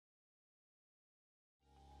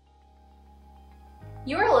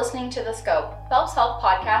You are listening to The Scope, Phelps Health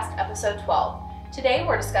Podcast, Episode 12. Today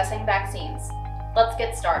we're discussing vaccines. Let's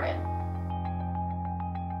get started.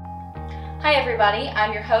 Hi everybody,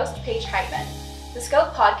 I'm your host, Paige Heitman. The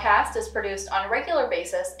Scope Podcast is produced on a regular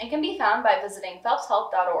basis and can be found by visiting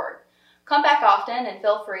phelpshealth.org. Come back often and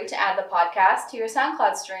feel free to add the podcast to your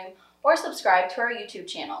SoundCloud stream or subscribe to our YouTube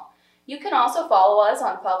channel. You can also follow us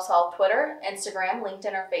on Phelps Health Twitter, Instagram,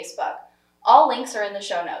 LinkedIn, or Facebook. All links are in the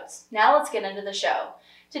show notes. Now let's get into the show.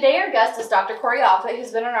 Today our guest is Dr. Corey Offit, who's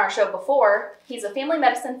been on our show before. He's a family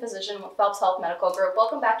medicine physician with Phelps Health Medical Group.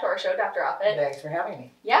 Welcome back to our show, Dr. Offit. Thanks for having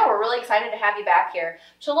me. Yeah, we're really excited to have you back here.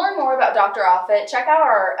 To learn more about Dr. Offit, check out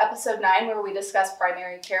our episode 9 where we discuss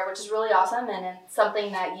primary care, which is really awesome and it's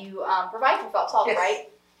something that you provide for Phelps Health, yes. Right?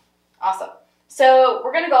 Awesome. So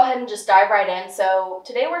we're going to go ahead and just dive right in. So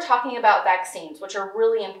today we're talking about vaccines, which are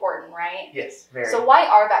really important, right? Yes, very. So why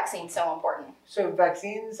are vaccines so important? So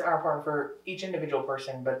vaccines are important for each individual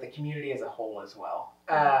person, but the community as a whole as well.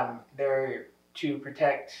 They're to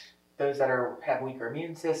protect those that have weaker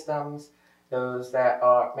immune systems, those that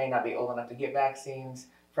may not be old enough to get vaccines,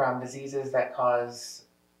 from diseases that cause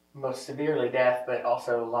most severely death, but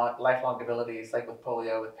also lifelong disabilities like with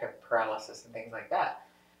polio, with paralysis and things like that.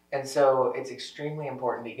 And so it's extremely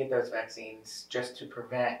important to get those vaccines just to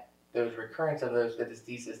prevent those recurrence of the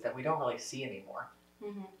diseases that we don't really see anymore.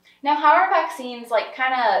 Mm-hmm. Now, how are vaccines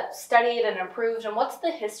kind of studied and improved, and what's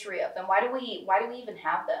the history of them? Why do we even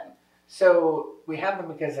have them? So we have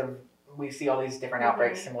them because we see all these different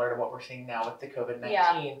outbreaks similar to what we're seeing now with the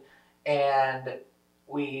COVID-19, and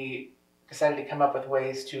we decided to come up with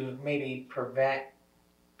ways to maybe prevent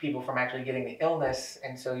people from actually getting the illness,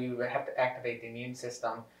 and so you have to activate the immune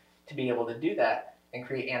system to be able to do that and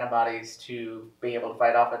create antibodies to be able to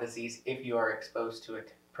fight off a disease if you are exposed to it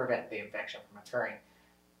to prevent the infection from occurring.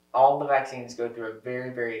 All the vaccines go through a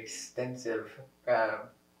very, very extensive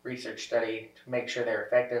research study to make sure they're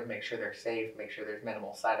effective, make sure they're safe, make sure there's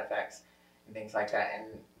minimal side effects and things like that, and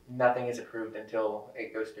nothing is approved until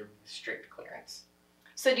it goes through strict clearance.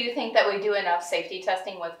 So do you think that we do enough safety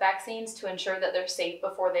testing with vaccines to ensure that they're safe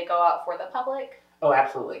before they go out for the public? Oh,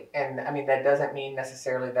 absolutely. And I mean, that doesn't mean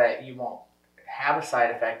necessarily that you won't have a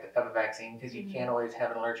side effect of a vaccine, because you can always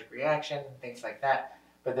have an allergic reaction and things like that,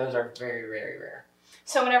 but those are very, very rare.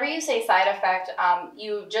 So whenever you say side effect,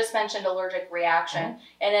 you just mentioned allergic reaction,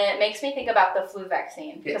 and it makes me think about the flu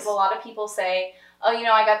vaccine, because a lot of people say, oh,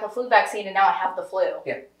 I got the flu vaccine and now I have the flu.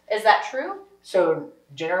 Yeah. Is that true? So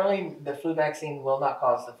generally, the flu vaccine will not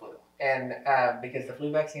cause the flu, and because the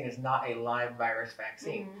flu vaccine is not a live virus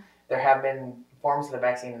vaccine. There have been forms of the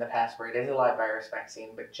vaccine in the past where it is a live virus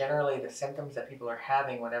vaccine, but generally the symptoms that people are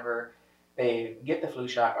having whenever they get the flu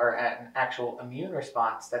shot are an actual immune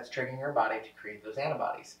response that's triggering your body to create those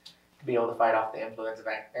antibodies to be able to fight off the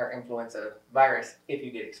influenza virus if you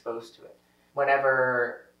get exposed to it.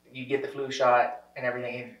 Whenever you get the flu shot and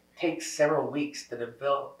everything, it takes several weeks to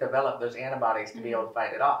develop those antibodies to be able to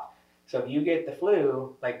fight it off. So if you get the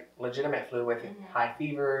flu, like legitimate flu with high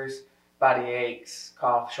fevers, body aches,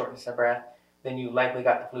 cough, shortness of breath, then you likely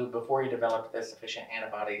got the flu before you developed the sufficient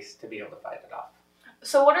antibodies to be able to fight it off.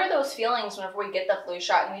 So what are those feelings whenever we get the flu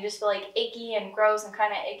shot and we just feel like achy and gross and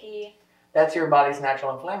kind of icky? That's your body's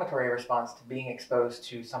natural inflammatory response to being exposed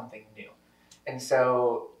to something new. And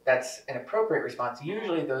so that's an appropriate response.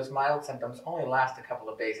 Usually those mild symptoms only last a couple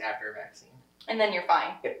of days after a vaccine. And then you're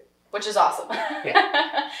fine. Yep. Which is awesome.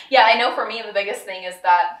 Yeah. Yeah, I know for me the biggest thing is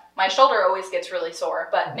that my shoulder always gets really sore,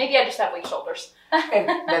 but maybe I just have weak shoulders. And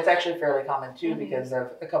that's actually fairly common too, because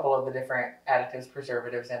of a couple of the different additives,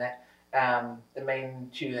 preservatives in it. The main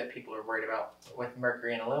two that people are worried about with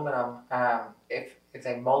mercury and aluminum, if it's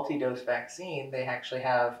a multi-dose vaccine, they actually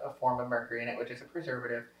have a form of mercury in it, which is a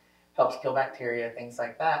preservative, helps kill bacteria, things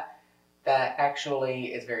like that. That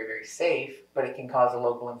actually is very, very safe, but it can cause a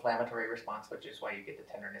local inflammatory response, which is why you get the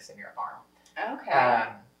tenderness in your arm. Okay.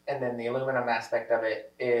 And then the aluminum aspect of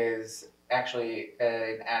it is actually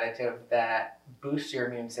an additive that boosts your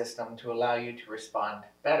immune system to allow you to respond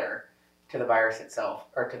better to the virus itself,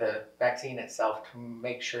 or to the vaccine itself, to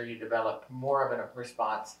make sure you develop more of a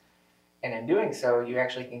response. And in doing so, you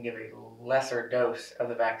actually can give a lesser dose of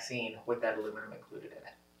the vaccine with that aluminum included in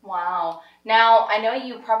it. Wow. Now, I know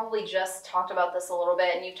you probably just talked about this a little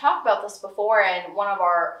bit, and you've talked about this before in one of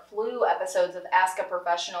our flu episodes of Ask a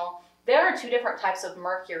Professional. There are 2 different types of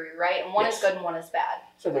mercury, right? And one is good and one is bad.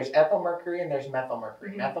 So there's ethyl mercury and there's methyl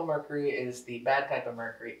mercury. Methyl mercury is the bad type of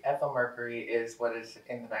mercury. Ethyl mercury is what is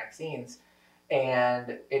in the vaccines,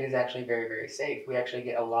 and it is actually very, very safe. We actually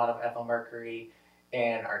get a lot of ethyl mercury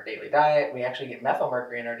in our daily diet. We actually get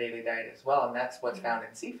methylmercury in our daily diet as well, and that's what's found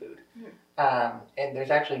in seafood. And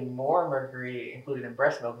there's actually more mercury included in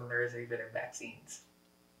breast milk than there is even in vaccines.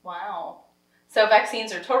 Wow. So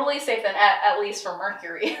vaccines are totally safe then, at least for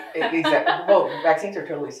mercury. Exactly. Well, vaccines are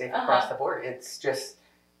totally safe across the board. It's just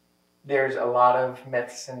there's a lot of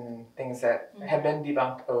myths and things that have been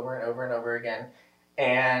debunked over and over and over again.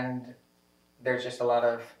 And there's just a lot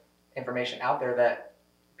of information out there that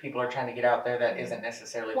people are trying to get out there that isn't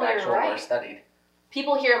necessarily factual or studied.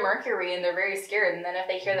 People hear mercury and they're very scared. And then if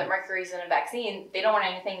they hear that mercury's in a vaccine, they don't want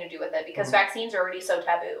anything to do with it because vaccines are already so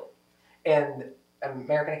taboo. And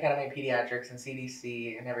American Academy of Pediatrics and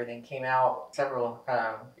CDC and everything came out several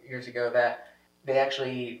years ago that they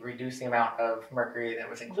actually reduced the amount of mercury that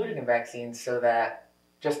was included in vaccines so that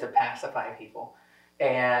just to pacify people.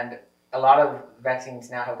 And a lot of vaccines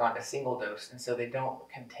now have gone to single dose, and so they don't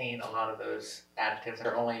contain a lot of those additives that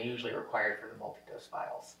are only usually required for the multi-dose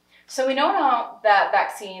vials. So we know now that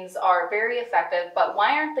vaccines are very effective, but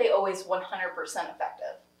why aren't they always 100%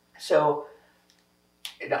 effective? So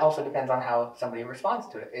it also depends on how somebody responds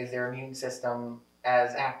to it. Is their immune system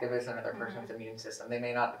as active as another person's immune system? They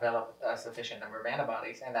may not develop a sufficient number of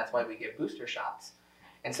antibodies, and that's why we give booster shots.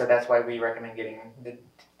 And so that's why we recommend getting the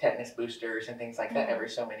tetanus boosters and things like that every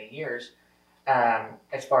so many years.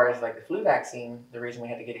 As far as like the flu vaccine, the reason we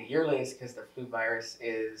had to get it yearly is because the flu virus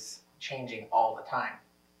is changing all the time.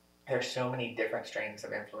 There's so many different strains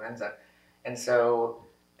of influenza. And so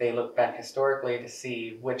they look back historically to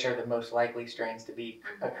see which are the most likely strains to be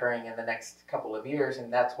occurring in the next couple of years,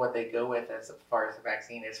 and that's what they go with as far as the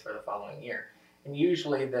vaccine is for the following year. And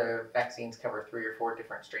usually the vaccines cover 3 or 4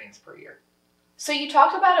 different strains per year. So you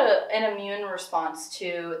talked about an immune response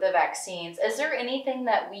to the vaccines. Is there anything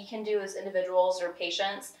that we can do as individuals or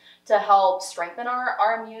patients to help strengthen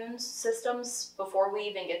our immune systems before we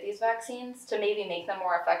even get these vaccines to maybe make them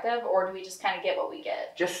more effective, or do we just kind of get what we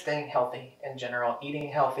get? Just staying healthy in general, eating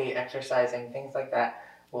healthy, exercising, things like that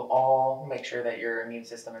will all make sure that your immune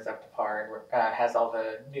system is up to par and has all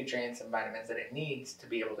the nutrients and vitamins that it needs to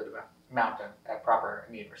be able to mount a proper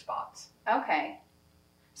immune response. Okay.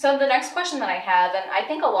 So the next question that I have, and I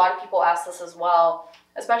think a lot of people ask this as well,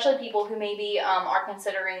 especially people who maybe are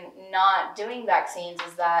considering not doing vaccines,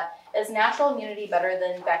 is natural immunity better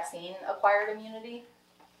than vaccine-acquired immunity?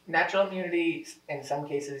 Natural immunity, in some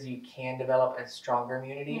cases, you can develop a stronger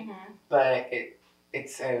immunity, but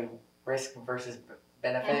it's a risk versus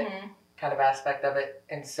benefit kind of aspect of it.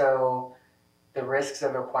 And so the risks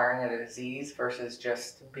of acquiring a disease versus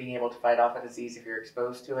just being able to fight off a disease if you're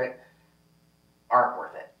exposed to it aren't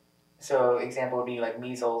worth it. So example would be like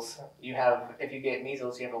measles. If you get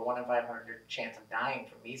measles, you have a 1 in 500 chance of dying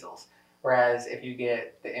from measles. Whereas if you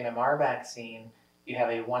get the MMR vaccine, you have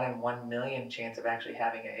a 1 in 1 million chance of actually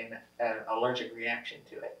having an allergic reaction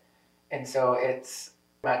to it. And so it's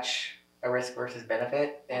much a risk versus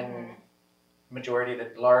benefit, and the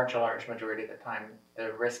large majority of the time,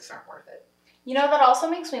 the risks aren't worth it. You know, that also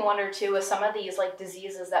makes me wonder, too, with some of these, like,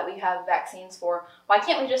 diseases that we have vaccines for, why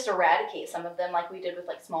can't we just eradicate some of them like we did with,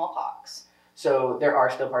 like, smallpox? So there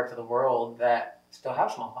are still parts of the world that still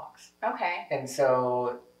have smallpox. Okay. And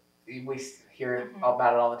so we hear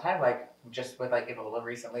about it all the time, like, just with, like, Ebola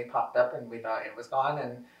recently popped up and we thought it was gone,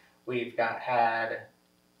 and we've had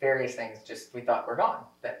various things we thought were gone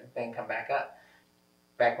that then come back up.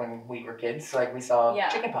 Back when we were kids, like we saw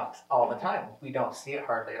chickenpox all the time. We don't see it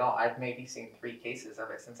hardly at all. I've maybe seen 3 cases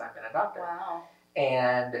of it since I've been a doctor. Wow.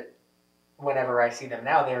 And whenever I see them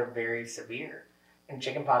now, they're very severe. And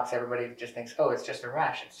chickenpox, everybody just thinks, oh, it's just a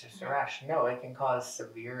rash. It's just a rash. No, it can cause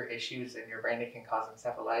severe issues in your brain. It can cause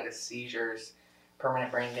encephalitis, seizures,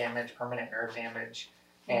 permanent brain damage, permanent nerve damage,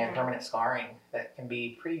 and permanent scarring that can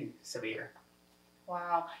be pretty severe.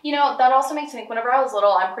 Wow. You know, that also makes me think, whenever I was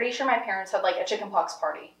little, I'm pretty sure my parents had like a chickenpox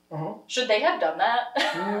party. Should they have done that?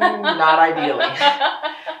 Not ideally.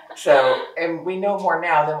 So, and we know more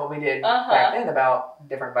now than what we did back then about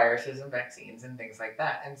different viruses and vaccines and things like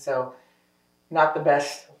that. And so, not the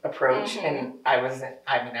best approach. And I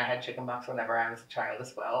had chickenpox whenever I was a child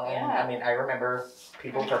as well. And I mean, I remember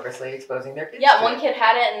people purposely exposing their kids to one kid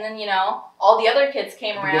had it, and then, you know, all the other kids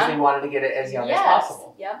came around. Because we wanted to get it as young as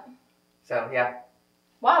possible. Yep. So, yeah.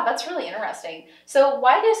 Wow, that's really interesting. So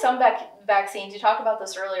why do some vaccines, you talked about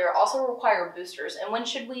this earlier, also require boosters? And when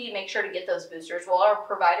should we make sure to get those boosters? Will our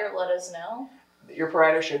provider let us know? Your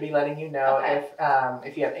provider should be letting you know. Okay.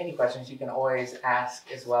 If you have any questions, you can always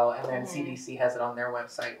ask as well. And then CDC has it on their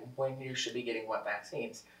website when you should be getting what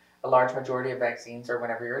vaccines. A large majority of vaccines are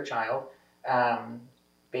whenever you're a child.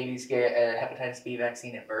 babies get a hepatitis B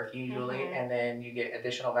vaccine at birth usually, Mhm. and then you get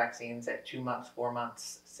additional vaccines at 2 months, 4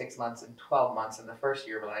 months, 6 months, and 12 months in the first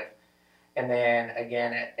year of life. And then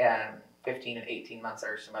again at 15 and 18 months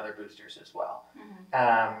are some other boosters as well.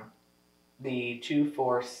 The 2,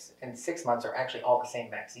 4, and 6 months are actually all the same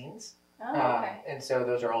vaccines. Oh, okay. And so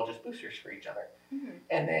those are all just boosters for each other. Mhm.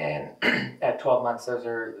 And then at 12 months,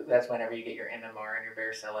 that's whenever you get your MMR and your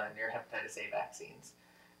varicella and your hepatitis A vaccines.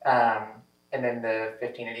 And then the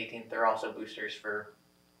 15 and 18, they're also boosters for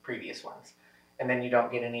previous ones. And then you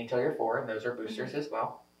don't get any until you're 4, and those are boosters as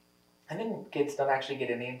well. And then kids don't actually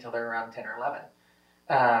get any until they're around 10 or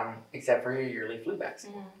 11, except for your yearly flu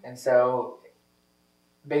vaccine. And so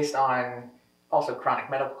based on also chronic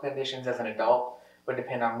medical conditions as an adult, would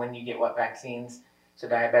depend on when you get what vaccines. So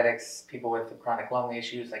diabetics, people with chronic lung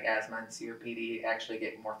issues like asthma and COPD actually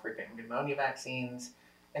get more frequent pneumonia vaccines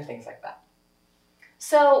and things like that.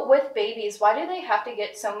 So with babies, why do they have to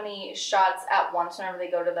get so many shots at once whenever they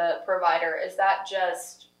go to the provider? Is that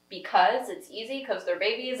just because it's easy because they're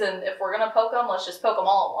babies and if we're going to poke them, let's just poke them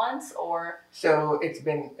all at once? Or So it's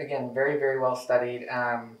been, again, very, very well studied.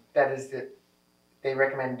 That is that they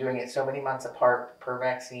recommend doing it so many months apart per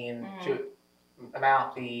vaccine to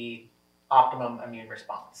amount the optimum immune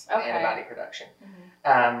response, antibody production.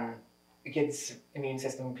 The kids' immune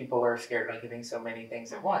system, people are scared about giving so many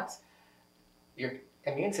things at once. Your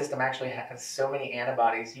immune system actually has so many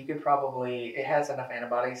antibodies. It has enough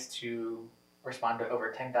antibodies to respond to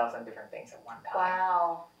over 10,000 different things at one time.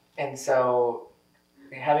 Wow. And so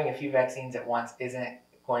having a few vaccines at once isn't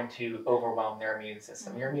going to overwhelm their immune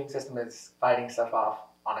system. Your immune system is fighting stuff off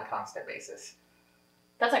on a constant basis.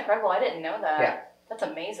 That's incredible. I didn't know that. Yeah. That's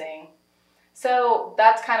amazing. So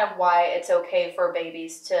that's kind of why it's okay for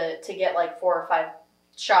babies to get like 4 or 5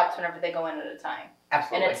 shots whenever they go in at a time.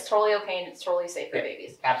 Absolutely. And it's totally okay and it's totally safe for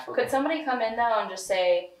babies. Absolutely. Could somebody come in though and just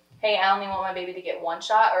say, hey, I only want my baby to get 1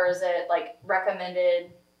 shot, or is it like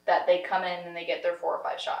recommended that they come in and they get their 4 or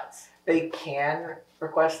 5 shots? They can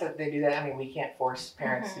request that they do that. I mean, we can't force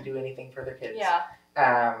parents to do anything for their kids. Yeah.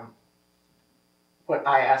 What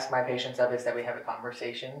I ask my patients of is that we have a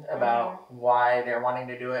conversation about why they're wanting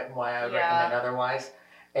to do it and why I would recommend otherwise.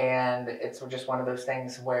 And it's just one of those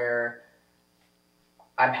things where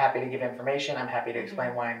I'm happy to give information. I'm happy to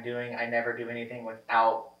explain why I'm doing. I never do anything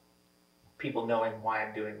without people knowing why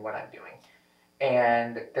I'm doing what I'm doing.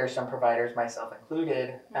 And there's some providers, myself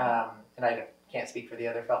included, and I can't speak for the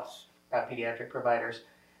other Phelps pediatric providers,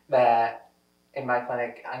 that in my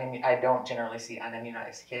clinic, I don't generally see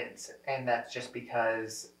unimmunized kids. And that's just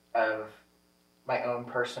because of my own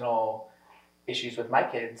personal issues with my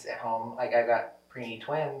kids at home. Like I've got preemie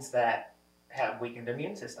twins that have weakened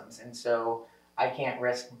immune systems. And so I can't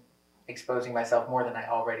risk exposing myself more than I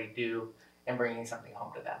already do and bringing something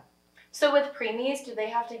home to them. So with preemies, do they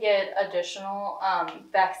have to get additional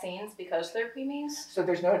vaccines because they're preemies? So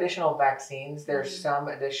there's no additional vaccines. There's some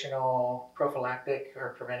additional prophylactic or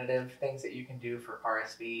preventative things that you can do for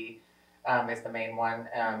RSV is the main one,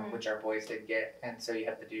 which our boys did get. And so you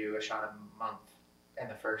have to do a shot a month in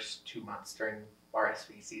the first 2 months during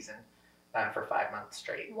RSV season for 5 months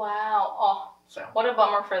straight. Wow. Oh, so what a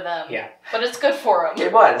bummer for them. Yeah. But it's good for them.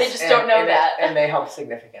 It was. They just don't know that. And they helped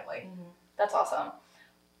significantly. That's awesome.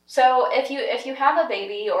 So if you have a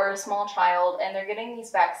baby or a small child and they're getting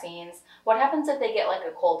these vaccines, what happens if they get like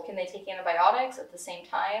a cold? Can they take antibiotics at the same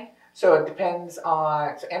time? So it depends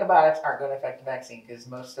on, so antibiotics aren't going to affect the vaccine because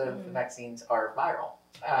most of the vaccines are viral.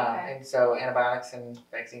 And so antibiotics and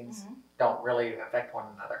vaccines don't really affect one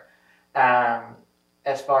another.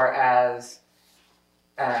 As far as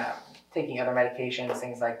taking other medications,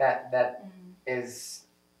 things like that, that is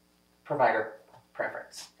provider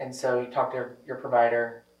preference. And so you talk to your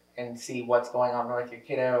provider and see what's going on with your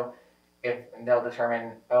kiddo. And they'll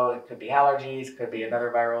determine, it could be allergies, could be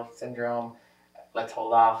another viral syndrome. Let's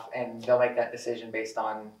hold off. And they'll make that decision based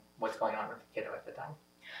on what's going on with the kiddo at the time.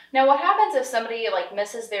 Now, what happens if somebody like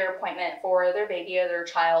misses their appointment for their baby or their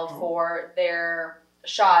child for their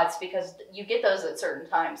shots, because you get those at certain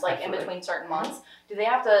times, like in between certain months? Do they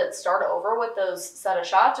have to start over with those set of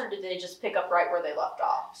shots, or do they just pick up right where they left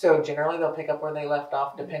off? So generally they'll pick up where they left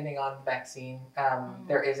off depending on vaccine.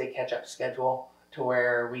 There is a catch-up schedule to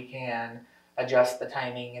where we can adjust the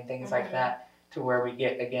timing and things like that to where we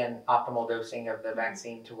get, again, optimal dosing of the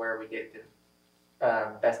vaccine to where we get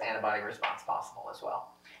the best antibody response possible as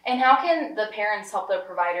well. And how can the parents help the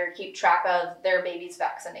provider keep track of their baby's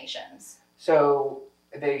vaccinations? So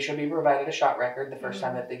they should be provided a shot record the first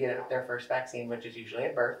time that they get their first vaccine, which is usually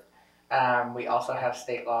at birth. We also have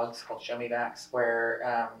state logs called Show Me Vax,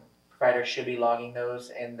 where providers should be logging those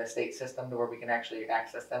in the state system to where we can actually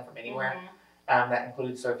access them from anywhere. That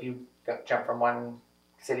includes, so if you jump from one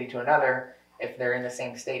city to another, if they're in the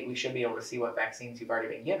same state, we should be able to see what vaccines you've already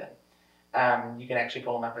been given. You can actually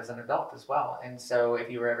pull them up as an adult as well. And so if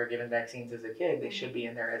you were ever given vaccines as a kid, they should be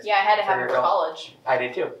in there as I had to have it for college. I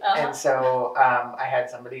did too. And so I had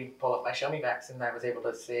somebody pull up my Show Me Vax, and I was able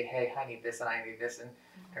to say, hey, I need this and I need this. And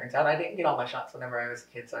turns out I didn't get all my shots whenever I was a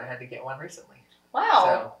kid, so I had to get one recently. Wow.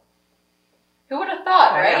 So, who would have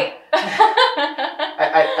thought, right?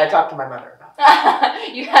 I talked to my mother about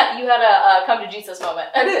it. you had a come to Jesus moment.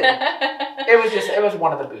 I did. It was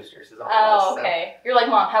one of the boosters. Is all it was, okay. So. You're like,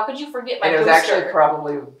 Mom, how could you forget my booster? And it was actually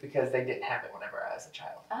probably because they didn't have it whenever I was a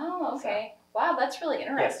child. Oh, okay. So. Wow, that's really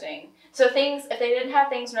interesting. Yeah. So if they didn't have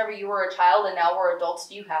things whenever you were a child and now we're adults,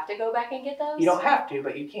 do you have to go back and get those? You don't have to,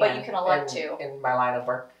 but you can. But you can elect to. In my line of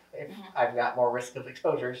work, if I've got more risk of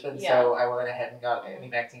exposures, and so I went ahead and got any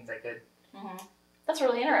vaccines I could. That's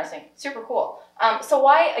really interesting. Super cool. So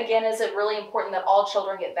why, again, is it really important that all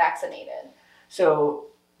children get vaccinated? So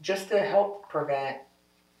just to help prevent,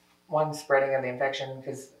 one, spreading of the infection,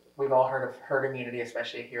 because we've all heard of herd immunity,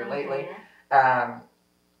 especially here lately.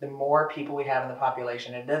 The more people we have in the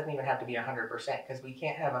population, it doesn't even have to be 100%, because we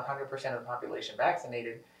can't have 100% of the population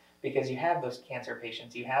vaccinated, because you have those cancer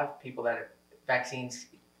patients, you have people that vaccines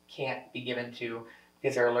can't be given to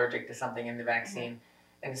because they're allergic to something in the vaccine.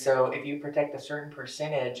 And so if you protect a certain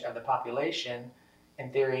percentage of the population,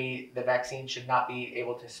 in theory, the vaccine should not be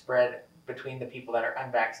able to spread between the people that are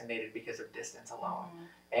unvaccinated because of distance alone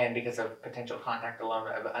and because of potential contact alone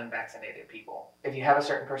of unvaccinated people. If you have a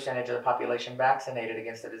certain percentage of the population vaccinated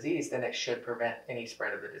against the disease, then it should prevent any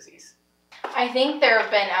spread of the disease. I think there have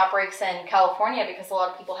been outbreaks in California because a lot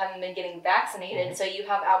of people haven't been getting vaccinated. So you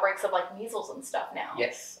have outbreaks of like measles and stuff now.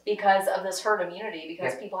 Yes. Because of this herd immunity,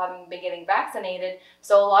 because people haven't been getting vaccinated.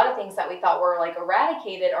 So a lot of things that we thought were like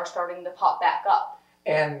eradicated are starting to pop back up.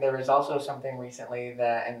 And there was also something recently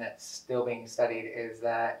that's still being studied, is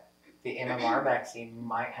that the MMR vaccine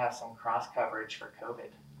might have some cross coverage for COVID.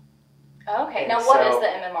 Okay. Now what is the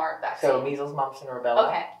MMR vaccine? So measles, mumps, and rubella.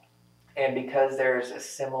 Okay. And because there's a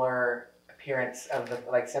similar appearance of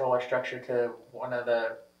similar structure to one of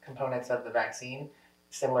the components of the vaccine,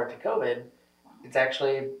 similar to COVID, it's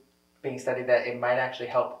actually being studied that it might actually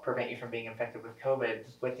help prevent you from being infected with COVID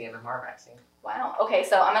with the MMR vaccine. Wow. Okay,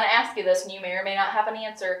 so I'm going to ask you this, and you may or may not have an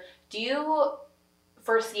answer. Do you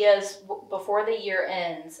foresee us, before the year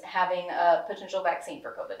ends, having a potential vaccine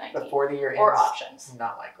for COVID-19? Before the year ends? Or options?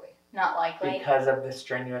 Not likely. Not likely? Because of the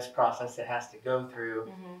strenuous process it has to go through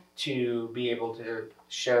to be able to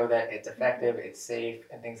show that it's effective, it's safe,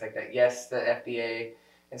 and things like that. Yes, the FDA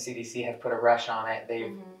and CDC have put a rush on it.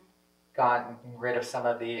 They've gotten rid of some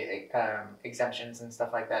of the exemptions and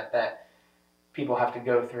stuff like that that people have to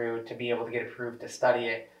go through to be able to get approved to study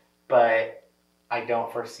it. But I don't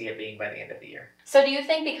foresee it being by the end of the year. So do you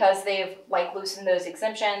think because they've loosened those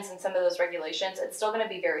exemptions and some of those regulations, it's still going to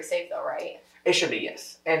be very safe though, right? It should be,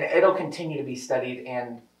 yes. And it'll continue to be studied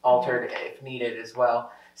and altered if needed as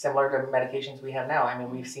well. Similar to medications we have now. I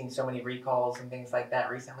mean, we've seen so many recalls and things like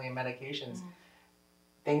that recently in medications.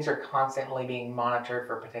 Things are constantly being monitored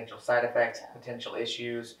for potential side effects, potential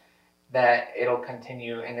issues, that it'll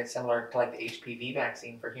continue. And it's similar to like the HPV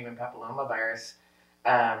vaccine for human papillomavirus.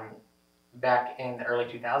 Back in the early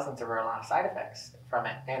 2000s, there were a lot of side effects from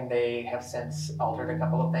it, and they have since altered a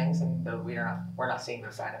couple of things, and we're not seeing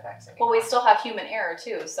those side effects anymore. Well, we still have human error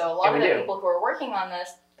too, so a lot of the people who are working on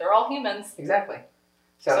this, they're all humans. Exactly.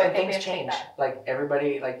 So and things change. Like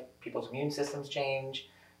everybody, like people's immune systems change,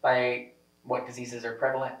 like what diseases are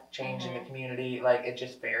prevalent change in the community. Like it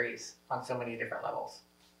just varies on so many different levels.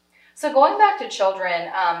 So going back to children,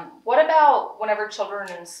 what about whenever children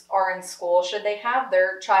are in school? Should they have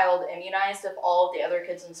their child immunized if all of the other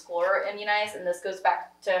kids in school are immunized? And this goes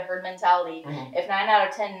back to herd mentality. If 9 out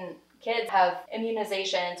of 10 kids have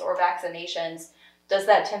immunizations or vaccinations, does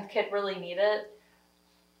that 10th kid really need it?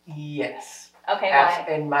 Yes. Okay, why?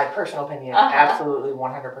 In my personal opinion, absolutely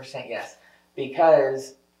 100% yes.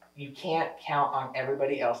 Because you can't count on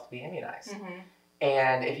everybody else to be immunized.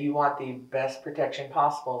 And if you want the best protection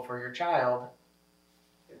possible for your child,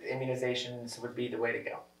 immunizations would be the way to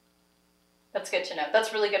go. That's good to know.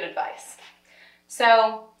 That's really good advice.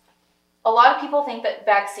 So a lot of people think that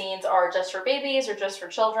vaccines are just for babies or just for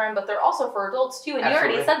children, but they're also for adults too. And you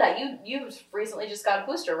already said that. You recently just got a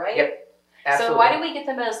booster, right? Yep. Absolutely. So why do we get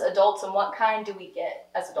them as adults, and what kind do we get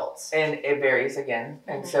as adults? And it varies again.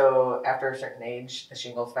 And so after a certain age, the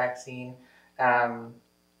shingles vaccine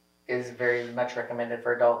is very much recommended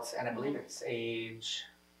for adults, and I believe it's age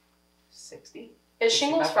 60. Is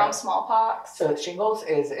shingles from smallpox? So shingles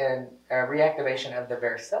is a reactivation of the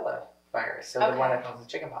varicella virus, so the one that causes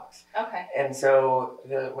chickenpox. Okay. And so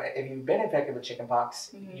if you've been infected with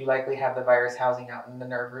chickenpox, you likely have the virus housing out in the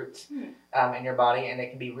nerve roots in your body, and it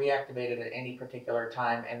can be reactivated at any particular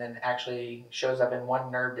time, and then actually shows up in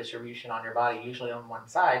one nerve distribution on your body, usually on one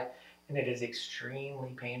side, and it is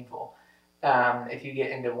extremely painful. If you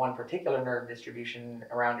get into one particular nerve distribution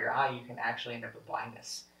around your eye, you can actually end up with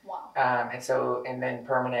blindness. Wow. And then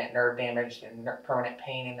permanent nerve damage and permanent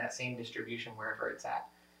pain in that same distribution wherever it's at.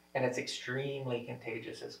 And it's extremely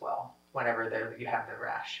contagious as well whenever you have the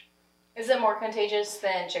rash. Is it more contagious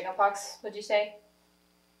than chickenpox, would you say?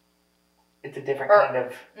 It's a different kind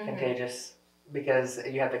of contagious because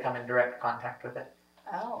you have to come in direct contact with it.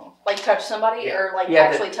 Oh, like touch somebody or like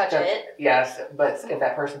actually touch it? Yes, but if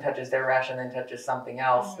that person touches their rash and then touches something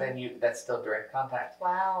else, then that's still direct contact.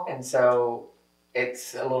 Wow. And so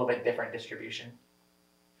it's a little bit different distribution.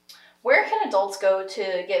 Where can adults go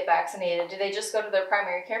to get vaccinated? Do they just go to their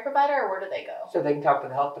primary care provider, or where do they go? So they can talk to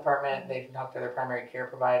the health department, they can talk to their primary care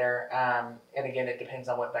provider, and again, it depends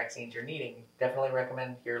on what vaccines you're needing. Definitely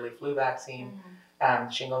recommend yearly flu vaccine,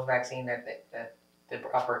 shingles vaccine at the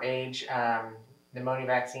proper age, pneumonia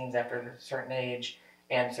vaccines after a certain age,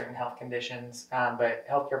 and certain health conditions. But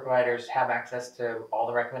healthcare providers have access to all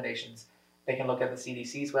the recommendations. They can look at the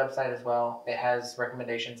CDC's website as well. It has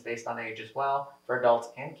recommendations based on age as well for adults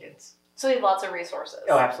and kids. So they have lots of resources.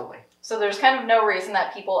 Oh, absolutely. So there's kind of no reason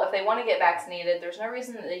that people, if they want to get vaccinated, there's no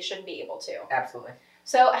reason that they shouldn't be able to. Absolutely.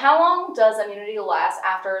 So how long does immunity last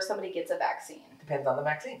after somebody gets a vaccine? Depends on the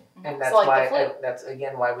vaccine. And that's so like why the flu. That's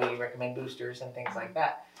again why we recommend boosters and things like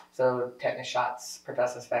that. So tetanus shots,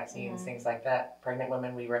 pertussis vaccines, things like that. Pregnant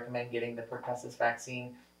women, we recommend getting the pertussis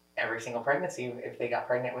vaccine every single pregnancy. If they got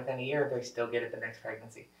pregnant within a year, they still get it the next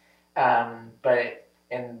pregnancy. But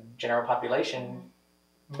in general population,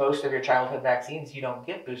 most of your childhood vaccines, you don't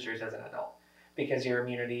get boosters as an adult because your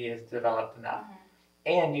immunity is developed enough.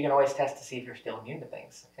 And you can always test to see if you're still immune to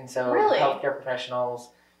things. And so healthcare professionals,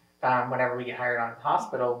 whenever we get hired on in the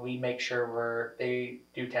hospital, we make sure they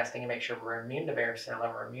do testing and make sure we're immune to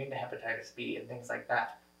varicella, we're immune to hepatitis B and things like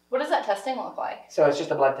that. What does that testing look like? So it's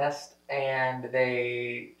just a blood test, and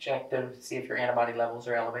they check to see if your antibody levels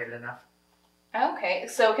are elevated enough. Okay,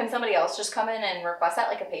 so can somebody else just come in and request that,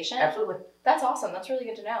 like a patient? Absolutely. That's awesome. That's really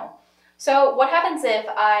good to know. So what happens if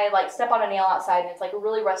I step on a nail outside and it's like a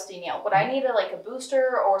really rusty nail? Would I need a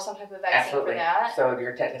booster or some type of vaccine for that? So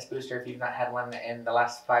your tetanus booster, if you've not had one in the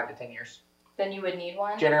last 5 to 10 years. Then you would need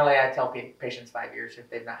one? Generally, I tell patients 5 years. If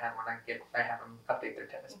they've not had one, I have them update their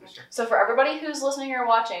tetanus booster. So for everybody who's listening or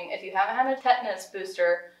watching, if you haven't had a tetanus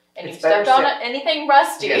booster and you've stepped on anything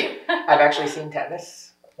rusty. I've actually seen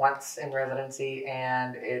tetanus once in residency,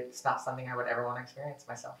 and it's not something I would ever want to experience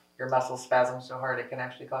myself. Your muscles spasm so hard it can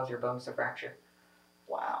actually cause your bones to fracture.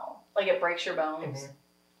 Wow. Like it breaks your bones?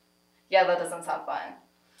 Yeah, that doesn't sound fun.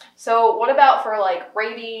 So what about for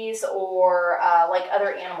rabies or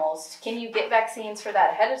other animals? Can you get vaccines for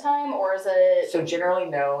that ahead of time, or is it? So generally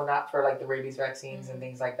no, not for the rabies vaccines and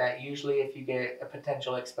things like that. Usually if you get a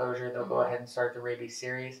potential exposure, they'll go ahead and start the rabies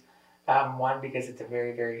series. One, because it's a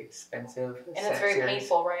very, very expensive and it's very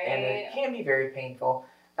painful, right? And it can be very painful.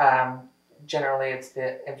 Generally it's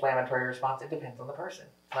the inflammatory response. It depends on the person.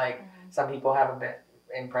 Some people have a bit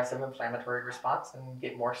impressive inflammatory response and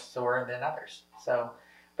get more sore than others. So.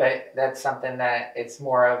 But that's something that it's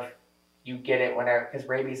more of you get it whenever, because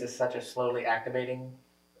rabies is such a slowly activating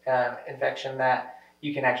infection that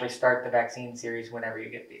you can actually start the vaccine series whenever you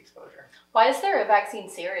get the exposure. Why is there a vaccine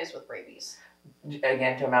series with rabies?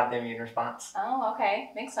 Again, to mount the immune response. Oh, okay.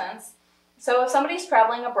 Makes sense. So if somebody's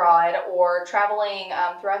traveling abroad or traveling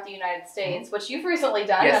throughout the United States, which you've recently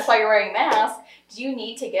done, that's why you're wearing masks, do you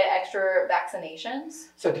need to get extra vaccinations?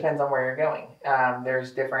 So it depends on where you're going.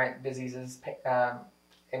 There's different diseases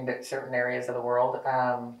in certain areas of the world.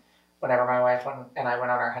 Whenever my wife and I went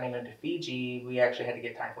on our honeymoon to Fiji, we actually had to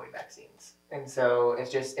get typhoid vaccines. And so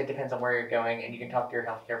it depends on where you're going, and you can talk to your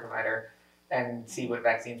healthcare provider and see what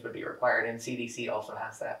vaccines would be required. And CDC also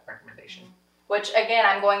has that recommendation. Which, again,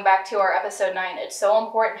 I'm going back to our episode 9. It's so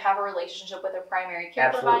important to have a relationship with a primary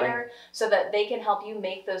care provider so that they can help you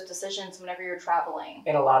make those decisions whenever you're traveling.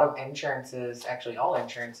 And a lot of insurances, actually all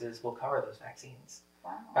insurances, will cover those vaccines.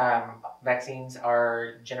 Wow. Vaccines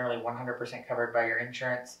are generally 100% covered by your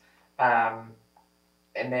insurance. And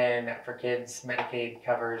then for kids, Medicaid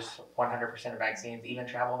covers 100% of vaccines, even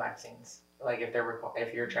travel vaccines.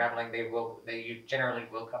 If you're traveling, they generally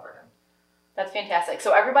will cover them. That's fantastic.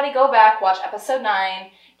 So everybody go back, watch episode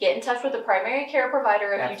 9, get in touch with the primary care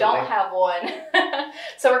provider if you don't have one.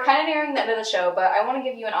 So we're kind of nearing the end of the show, but I want to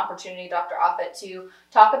give you an opportunity, Dr. Offit, to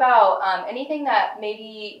talk about anything that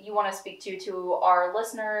maybe you want to speak to our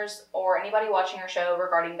listeners or anybody watching our show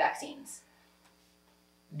regarding vaccines.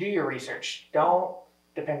 Do your research. Don't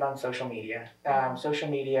depend on social media. Social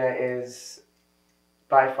media is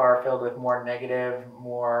by far filled with more negative,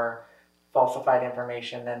 more falsified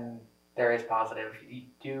information than there is positive. You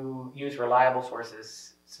do use reliable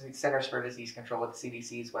sources. Centers for Disease Control with the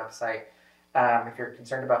CDC's website. If you're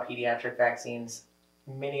concerned about pediatric vaccines,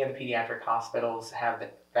 many of the pediatric hospitals have the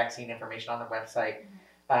vaccine information on their website.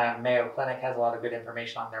 Mayo Clinic has a lot of good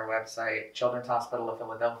information on their website. Children's Hospital of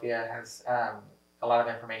Philadelphia has a lot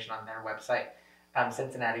of information on their website.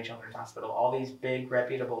 Cincinnati Children's Hospital, all these big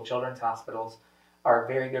reputable children's hospitals are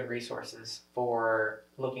very good resources for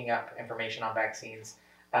looking up information on vaccines.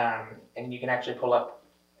 And you can actually pull up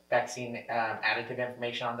vaccine additive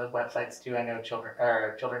information on those websites too. I know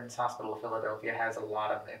Children's Hospital of Philadelphia has a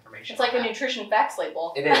lot of information. It's like a nutrition facts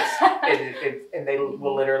label. It is. And they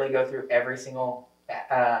will literally go through every single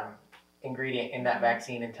ingredient in that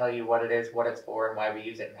vaccine and tell you what it is, what it's for, and why we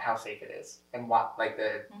use it, and how safe it is, and what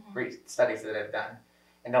the studies that have done.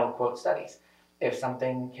 And they'll quote studies. If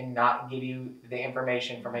something cannot give you the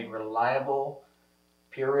information from a reliable,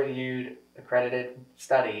 peer-reviewed, accredited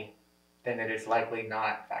study, then it is likely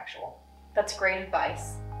not factual. That's great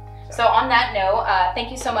advice. So on that note,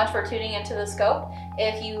 thank you so much for tuning into The Scope.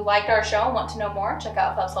 If you liked our show and want to know more, check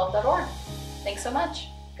out phelpshealth.org. Thanks so much.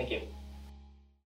 Thank you.